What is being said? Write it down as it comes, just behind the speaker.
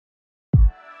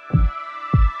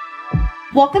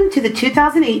Welcome to the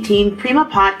 2018 Prima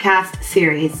Podcast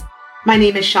Series. My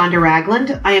name is Shonda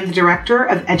Ragland. I am the Director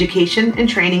of Education and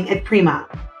Training at Prima.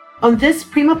 On this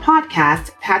Prima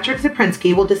Podcast, Patrick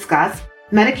Zaprinsky will discuss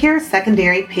Medicare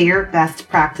Secondary Payer Best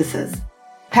Practices.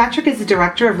 Patrick is the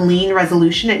Director of Lien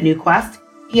Resolution at NuQuest.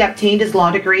 He obtained his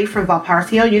law degree from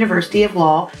Valparaiso University of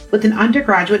Law with an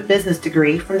undergraduate business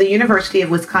degree from the University of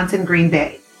Wisconsin-Green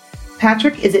Bay.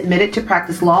 Patrick is admitted to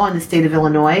practice law in the state of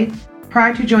Illinois.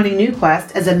 Prior to joining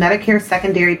NuQuest as a Medicare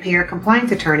Secondary Payer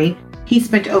Compliance Attorney, he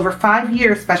spent over 5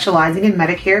 years specializing in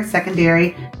Medicare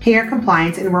Secondary Payer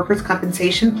Compliance and Workers'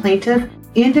 Compensation plaintiff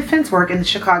and defense work in the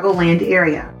Chicagoland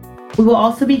area. We will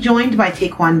also be joined by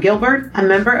Taquan Gilbert, a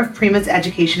member of Prima's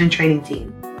Education and Training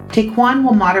team. Taquan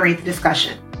will moderate the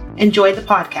discussion. Enjoy the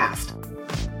podcast.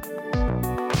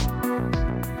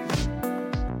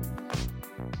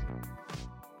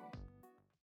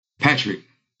 Patrick,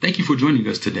 thank you for joining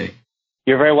us today.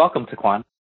 You're very welcome, Taquan.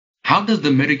 How does the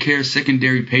Medicare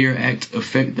Secondary Payer Act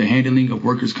affect the handling of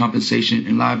workers' compensation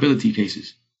and liability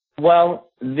cases? Well,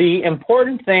 the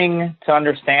important thing to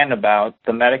understand about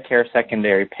the Medicare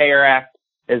Secondary Payer Act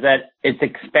is that it's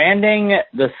expanding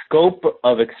the scope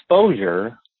of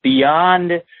exposure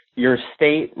beyond your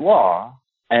state law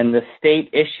and the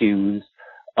state issues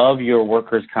of your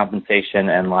workers' compensation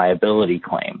and liability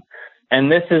claim.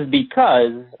 And this is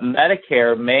because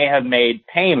Medicare may have made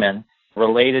payments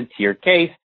related to your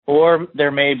case, or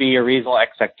there may be a reasonable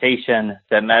expectation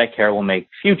that Medicare will make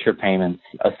future payments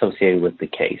associated with the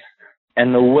case.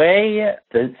 And the way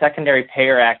the Secondary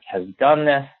Payer Act has done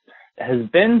this has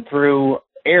been through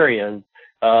areas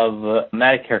of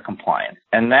Medicare compliance.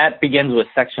 And that begins with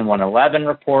Section 111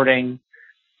 reporting.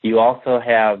 You also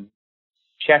have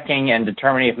checking and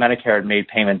determining if Medicare had made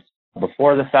payments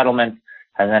before the settlement,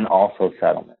 and then also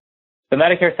settlement. The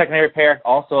Medicare Secondary Payer Act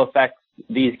also affects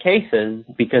these cases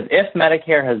because if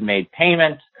Medicare has made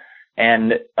payment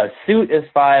and a suit is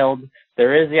filed,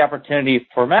 there is the opportunity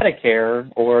for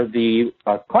Medicare or the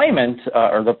claimant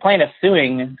or the plaintiff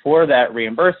suing for that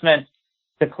reimbursement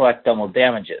to collect double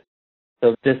damages.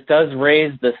 So this does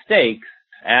raise the stakes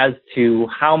as to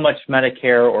how much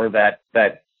Medicare or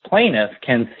that plaintiff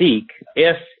can seek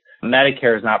if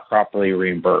Medicare is not properly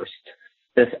reimbursed.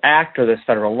 This act or this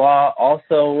federal law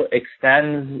also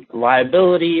extends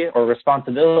liability or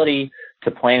responsibility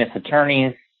to plaintiff's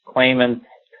attorneys, claimants'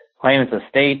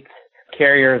 estates,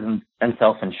 carriers, and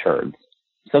self-insureds.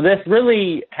 So this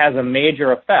really has a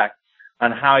major effect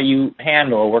on how you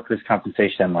handle a workers'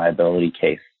 compensation and liability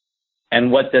case.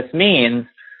 And what this means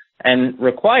and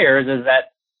requires is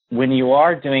that when you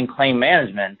are doing claim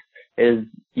management is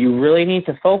you really need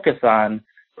to focus on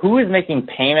who is making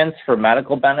payments for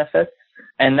medical benefits,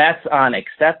 and that's on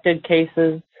accepted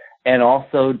cases and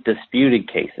also disputed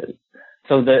cases.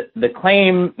 So the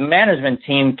claim management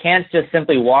team can't just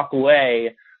simply walk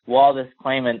away while this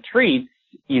claimant treats,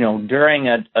 during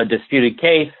a disputed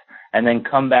case and then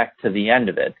come back to the end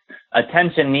of it.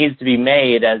 Attention needs to be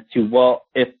made as to, well,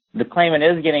 if the claimant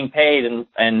is getting paid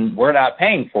and we're not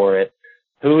paying for it,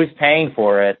 who's paying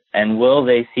for it, and will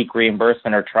they seek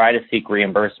reimbursement or try to seek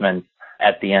reimbursement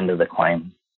at the end of the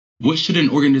claim? What should an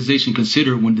organization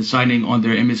consider when deciding on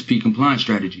their MSP compliance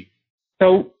strategy?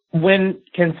 So when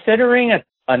considering an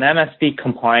MSP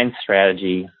compliance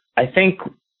strategy, I think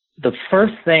the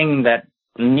first thing that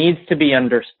needs to be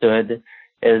understood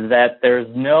is that there's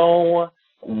no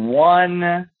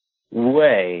one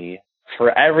way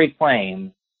for every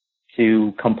claim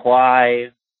to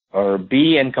comply or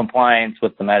be in compliance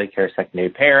with the Medicare Secondary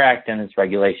Payer Act and its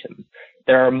regulations.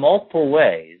 There are multiple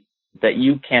ways that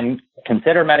you can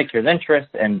consider Medicare's interest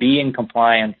and be in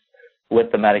compliance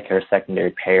with the Medicare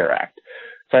Secondary Payer Act.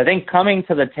 So I think coming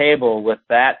to the table with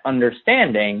that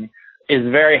understanding is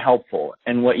very helpful.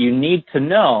 And what you need to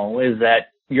know is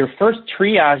that you're first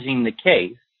triaging the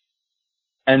case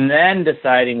and then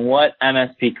deciding what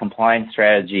MSP compliance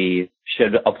strategy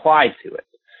should apply to it.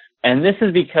 And this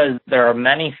is because there are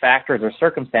many factors or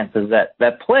circumstances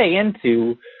that play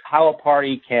into how a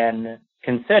party can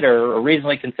consider or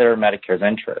reasonably consider Medicare's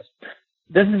interest.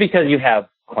 This is because you have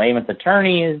claimants'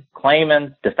 attorneys,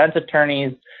 claimants, defense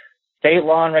attorneys, state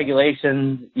law and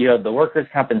regulations, the workers'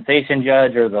 compensation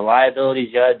judge or the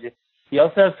liability judge. You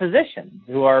also have physicians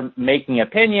who are making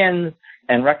opinions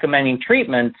and recommending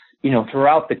treatments,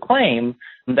 throughout the claim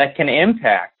that can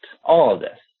impact all of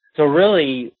this. So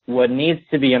really what needs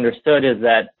to be understood is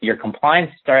that your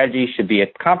compliance strategy should be a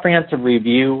comprehensive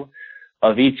review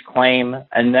of each claim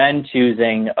and then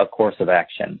choosing a course of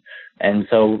action. And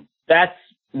so that's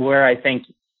where I think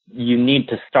you need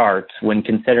to start when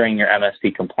considering your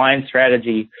MSP compliance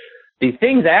strategy. the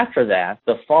things after that,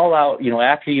 the fallout,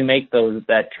 after you make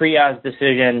that triage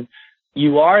decision,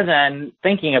 you are then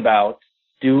thinking about,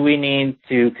 do we need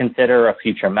to consider a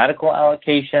future medical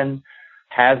allocation?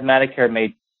 Has Medicare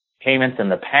made payments in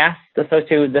the past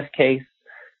associated with this case?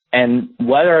 And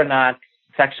whether or not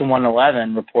Section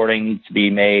 111 reporting needs to be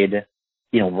made,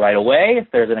 right away, if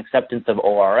there's an acceptance of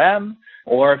ORM,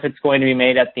 or if it's going to be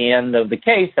made at the end of the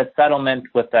case, that settlement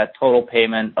with that total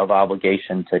payment of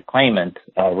obligation to claimant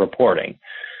reporting.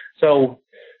 So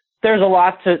there's a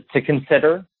lot to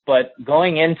consider, but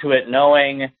going into it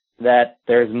knowing that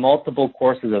there's multiple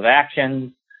courses of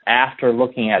action after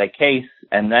looking at a case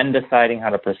and then deciding how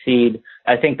to proceed,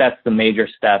 I think that's the major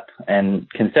step and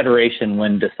consideration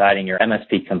when deciding your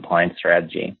MSP compliance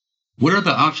strategy. What are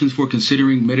the options for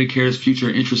considering Medicare's future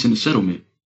interest in the settlement?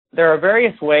 There are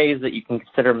various ways that you can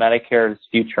consider Medicare's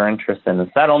future interest in the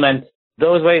settlement.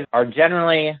 Those ways are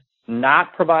generally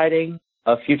not providing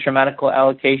a future medical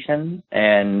allocation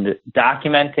and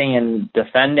documenting and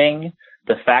defending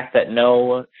the fact that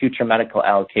no future medical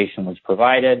allocation was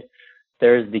provided.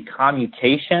 There's the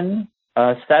commutation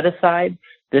set aside.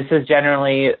 This is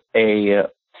generally a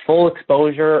full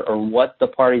exposure or what the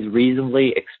parties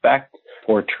reasonably expect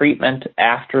for treatment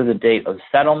after the date of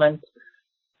settlement.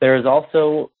 There is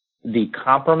also the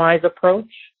compromise approach.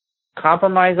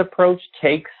 Compromise approach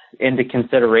takes into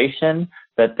consideration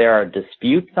that there are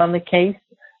disputes on the case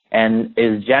and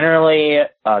is generally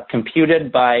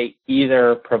computed by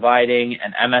either providing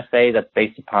an MSA that's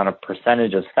based upon a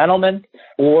percentage of settlement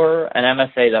or an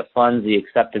MSA that funds the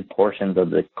accepted portions of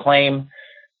the claim.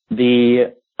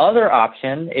 The other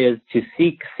option is to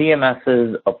seek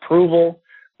CMS's approval,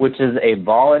 which is a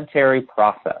voluntary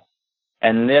process.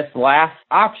 And this last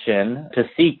option, to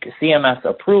seek CMS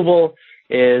approval,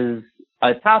 is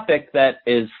a topic that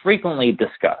is frequently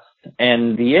discussed.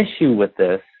 And the issue with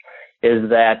this is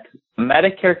that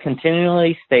Medicare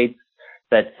continually states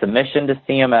that submission to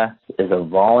CMS is a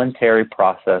voluntary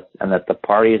process and that the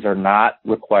parties are not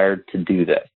required to do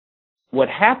this. What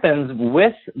happens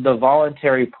with the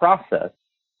voluntary process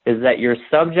is that you're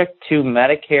subject to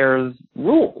Medicare's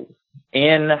rules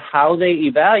in how they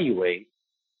evaluate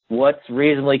what's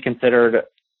reasonably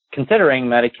considering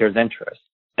Medicare's interest.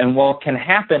 And what can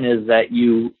happen is that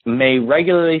you may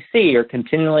regularly see or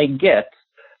continually get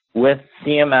with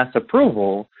CMS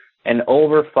approval an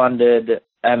overfunded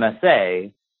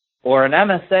MSA or an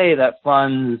MSA that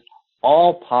funds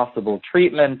all possible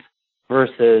treatment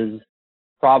versus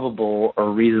probable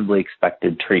or reasonably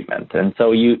expected treatment. And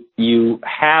so you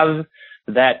have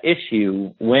that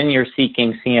issue when you're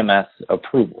seeking CMS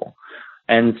approval.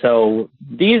 And so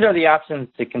these are the options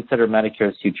to consider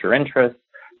Medicare's future interest.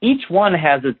 Each one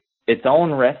has its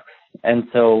own risks. And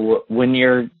so when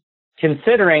you're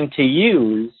considering to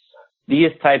use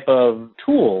these type of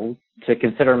tools to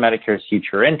consider Medicare's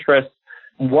future interest,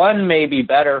 one may be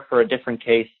better for a different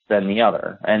case than the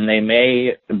other. And they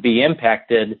may be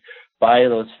impacted by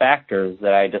those factors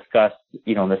that I discussed,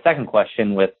 in the second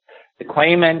question with the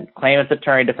claimant's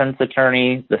attorney, defense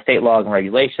attorney, the state laws and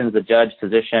regulations, the judge,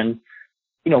 physician.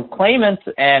 Claimant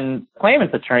and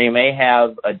claimant's attorney may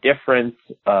have a different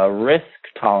risk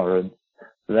tolerance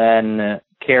than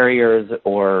carriers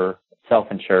or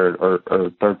self-insured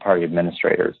or third-party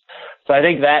administrators. So I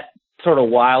think that sort of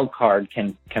wild card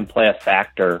can play a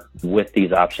factor with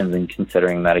these options in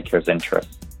considering Medicare's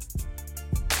interest.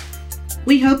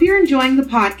 We hope you're enjoying the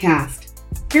podcast.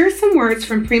 Here are some words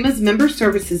from Prima's Member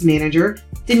Services Manager,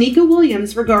 Danica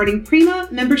Williams, regarding Prima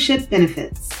membership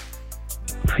benefits.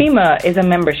 Prima is a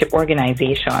membership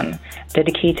organization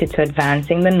dedicated to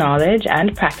advancing the knowledge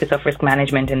and practice of risk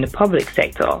management in the public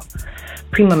sector.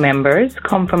 Prima members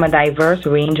come from a diverse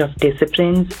range of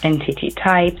disciplines, entity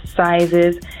types,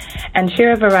 sizes, and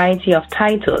share a variety of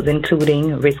titles,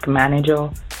 including risk manager,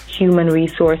 human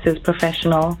resources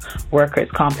professional, workers'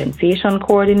 compensation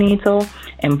coordinator,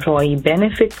 employee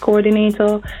benefits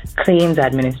coordinator, claims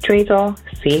administrator,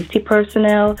 safety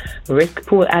personnel, risk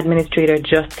pool administrator,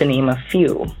 just to name a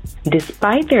few.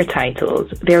 Despite their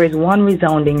titles, there is one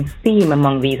resounding theme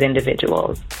among these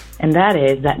individuals, and that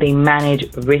is that they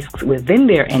manage risks within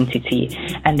their entity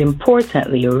and,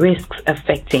 importantly, risks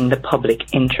affecting the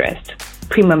public interest.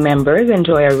 Prima members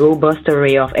enjoy a robust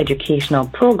array of educational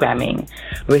programming,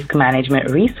 risk management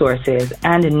resources,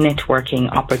 and networking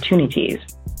opportunities.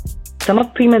 Some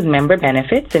of Prima's member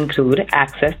benefits include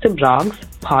access to blogs,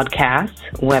 podcasts,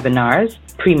 webinars,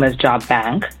 Prima's Job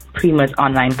Bank, Prima's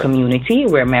online community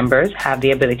where members have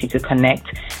the ability to connect,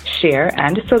 share,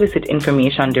 and solicit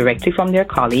information directly from their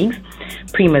colleagues,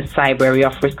 Prima's library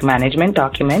of risk management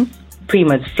documents,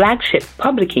 Prima's flagship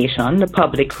publication, the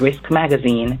Public Risk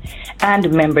Magazine, and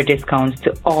member discounts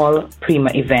to all Prima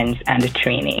events and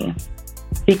training.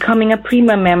 Becoming a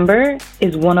Prima member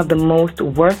is one of the most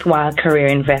worthwhile career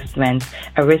investments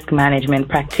a risk management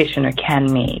practitioner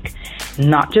can make,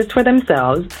 not just for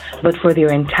themselves, but for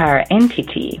their entire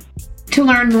entity. To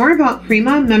learn more about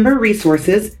Prima member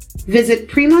resources, visit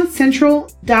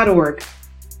primacentral.org.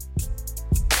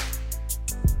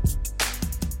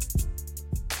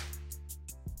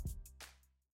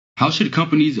 How should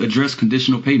companies address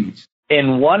conditional payments?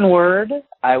 In one word,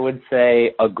 I would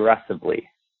say aggressively.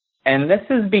 And this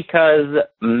is because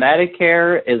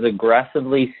Medicare is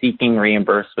aggressively seeking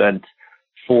reimbursement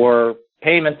for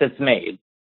payments it's made.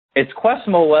 It's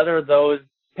questionable whether those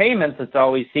payments it's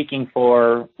always seeking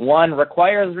for, one,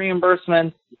 requires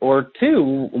reimbursement, or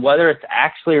two, whether it's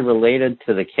actually related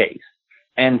to the case.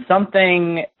 And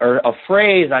something or a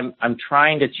phrase I'm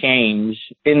trying to change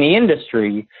in the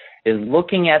industry is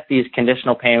looking at these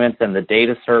conditional payments and the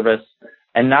data service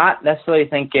and not necessarily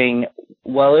thinking,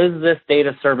 well, is this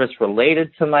data service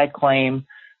related to my claim?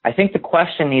 I think the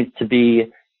question needs to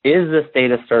be, is this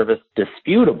data service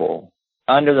disputable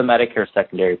under the Medicare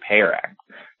Secondary Payer Act?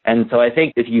 And so I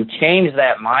think if you change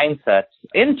that mindset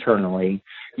internally,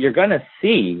 you're going to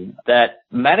see that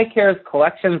Medicare's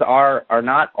collections are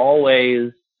not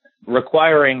always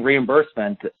requiring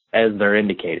reimbursement as they're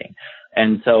indicating.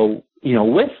 And so,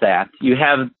 with that, you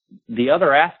have the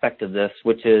other aspect of this,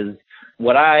 which is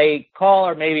what I call,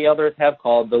 or maybe others have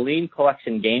called, the lien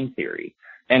collection game theory.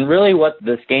 And really what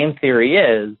this game theory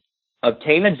is,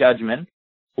 obtain a judgment,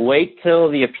 wait till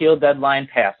the appeal deadline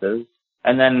passes,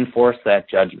 and then enforce that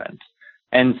judgment.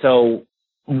 And so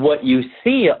what you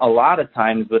see a lot of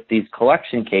times with these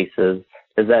collection cases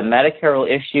is that Medicare will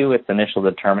issue its initial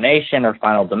determination or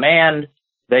final demand.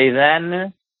 They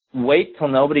then wait till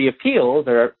nobody appeals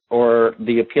or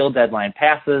the appeal deadline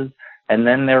passes, and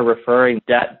then they're referring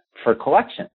debt for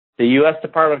collection. The U.S.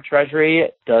 Department of Treasury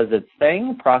does its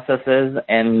thing, processes,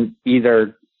 and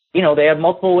either, they have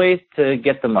multiple ways to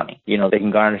get the money. They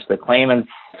can garnish the claimant's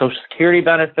Social Security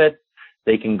benefits,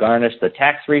 they can garnish the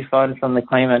tax refund from the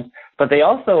claimant, but they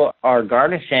also are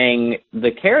garnishing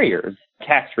the carrier's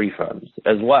tax refunds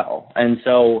as well. And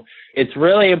so it's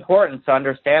really important to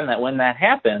understand that when that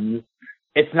happens,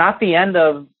 it's not the end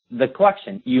of the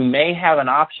collection. You may have an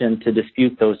option to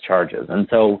dispute those charges. And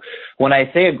so when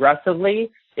I say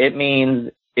aggressively, it means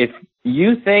if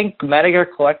you think Medicare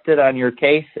collected on your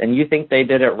case and you think they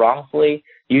did it wrongfully,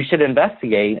 you should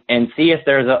investigate and see if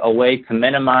there's a way to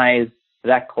minimize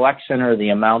that collection or the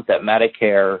amount that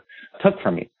Medicare took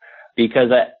from you. Because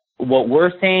what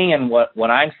we're seeing and what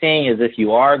I'm seeing is if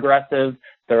you are aggressive,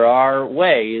 there are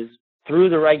ways through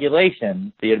the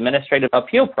regulation, the administrative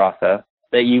appeal process,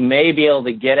 that you may be able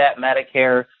to get at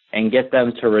Medicare and get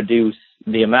them to reduce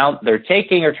the amount they're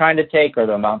taking or trying to take or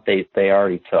the amount they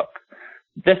already took.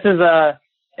 This is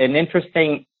an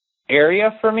interesting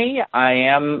area for me. I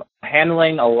am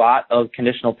handling a lot of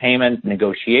conditional payment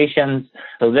negotiations.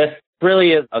 So this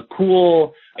really is a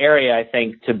cool area, I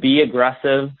think, to be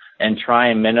aggressive and try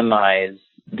and minimize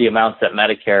the amounts that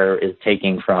Medicare is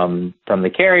taking from the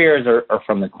carriers or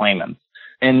from the claimants.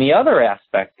 And the other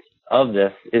aspect of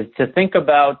this is to think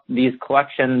about these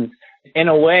collections in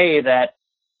a way that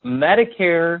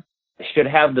Medicare should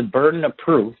have the burden of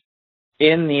proof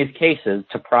in these cases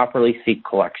to properly seek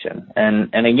collection.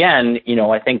 And again,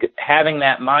 I think having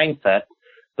that mindset,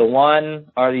 the one,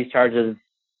 are these charges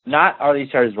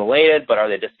related, but are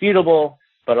they disputable?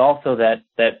 But also that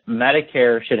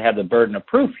Medicare should have the burden of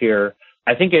proof here.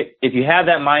 I think if you have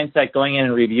that mindset going in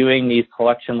and reviewing these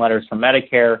collection letters from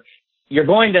Medicare, you're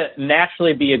going to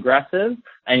naturally be aggressive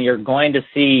and you're going to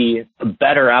see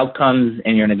better outcomes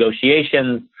in your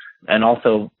negotiations and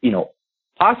also,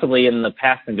 possibly in the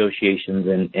past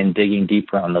negotiations and digging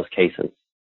deeper on those cases.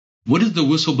 What is the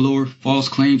Whistleblower False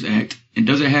Claims Act, and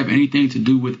does it have anything to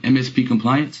do with MSP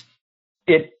compliance?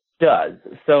 It does.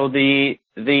 So the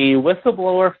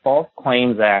Whistleblower False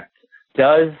Claims Act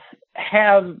does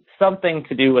have something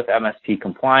to do with MSP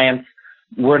compliance.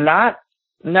 We're not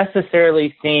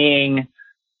necessarily seeing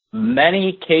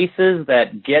many cases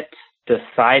that get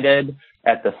decided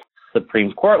at the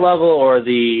Supreme Court level or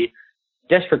the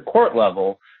district court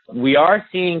level. We are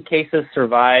seeing cases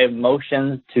survive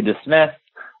motions to dismiss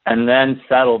and then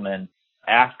settlement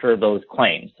after those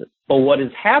claims. But what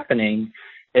is happening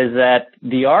is that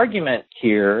the argument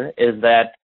here is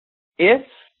that if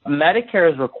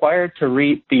Medicare is required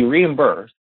to be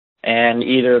reimbursed and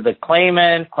either the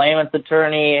claimant's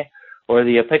attorney, or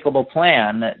the applicable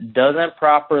plan doesn't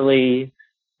properly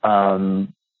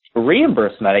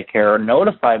reimburse Medicare or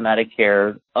notify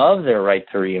Medicare of their right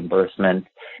to reimbursement,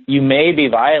 you may be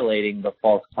violating the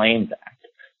False Claims Act.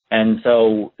 And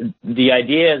so the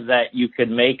idea is that you could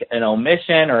make an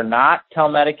omission or not tell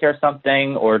Medicare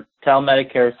something, or tell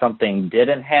Medicare something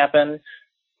didn't happen,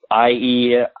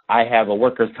 i.e., I have a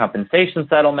workers' compensation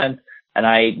settlement and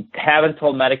I haven't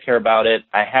told Medicare about it.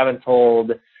 I haven't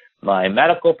told my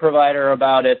medical provider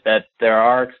about it, that there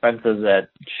are expenses that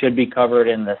should be covered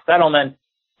in the settlement.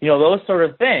 Those sort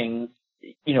of things,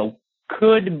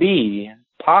 could be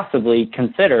possibly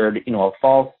considered, a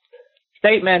false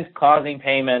statement causing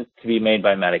payment to be made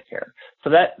by Medicare. So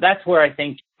that's where I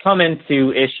think come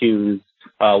into issues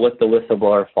with the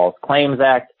Whistleblower False Claims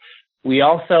Act. We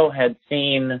also had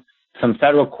seen some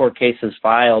federal court cases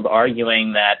filed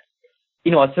arguing that,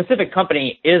 a specific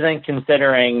company isn't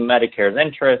considering Medicare's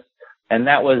interest, and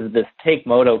that was this Take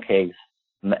Moto case.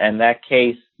 And that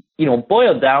case,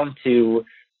 boiled down to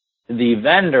the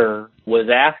vendor was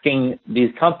asking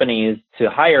these companies to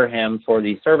hire him for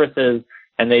these services,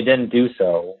 and they didn't do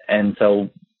so. And so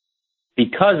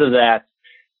because of that,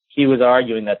 he was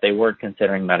arguing that they weren't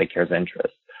considering Medicare's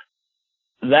interest.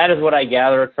 That is what I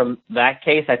gathered from that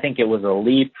case. I think it was a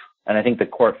leap, and I think the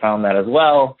court found that as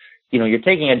well. You're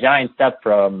taking a giant step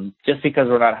from just because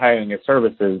we're not hiring your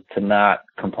services to not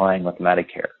complying with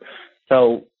Medicare.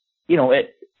 So,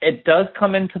 it does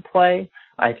come into play.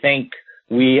 I think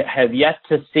we have yet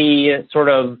to see sort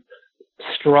of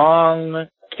strong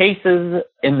cases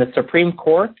in the Supreme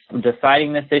Court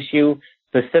deciding this issue,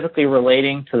 specifically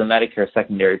relating to the Medicare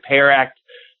Secondary Payer Act.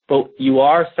 But you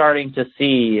are starting to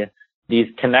see these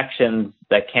connections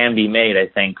that can be made, I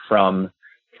think, from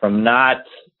not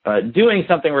doing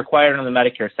something required under the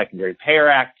Medicare Secondary Payer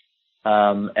Act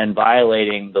and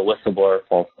violating the Whistleblower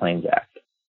False Claims Act.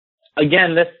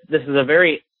 Again, this is a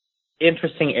very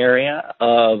interesting area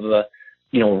of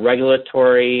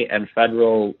regulatory and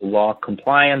federal law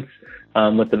compliance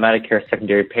with the Medicare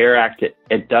Secondary Payer Act.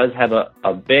 It does have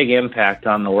a big impact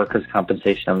on the workers'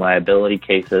 compensation and liability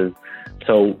cases.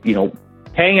 So,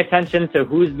 paying attention to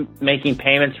who's making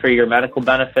payments for your medical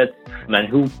benefits and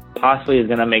who possibly is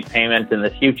going to make payments in the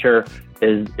future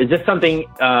is just something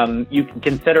you can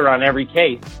consider on every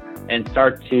case and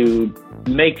start to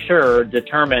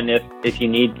determine if you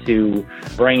need to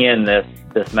bring in this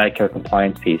Medicare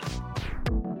compliance piece.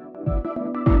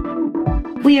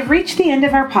 We have reached the end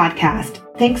of our podcast.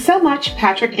 Thanks so much,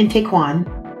 Patrick and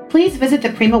Taekwon. Please visit the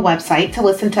Prima website to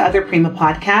listen to other Prima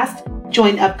podcasts,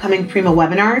 join upcoming Prima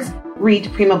webinars,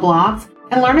 read Prima blogs,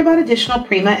 and learn about additional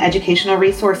Prima educational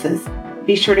resources.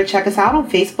 Be sure to check us out on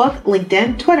Facebook,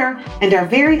 LinkedIn, Twitter, and our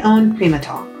very own Prima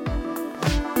Talk.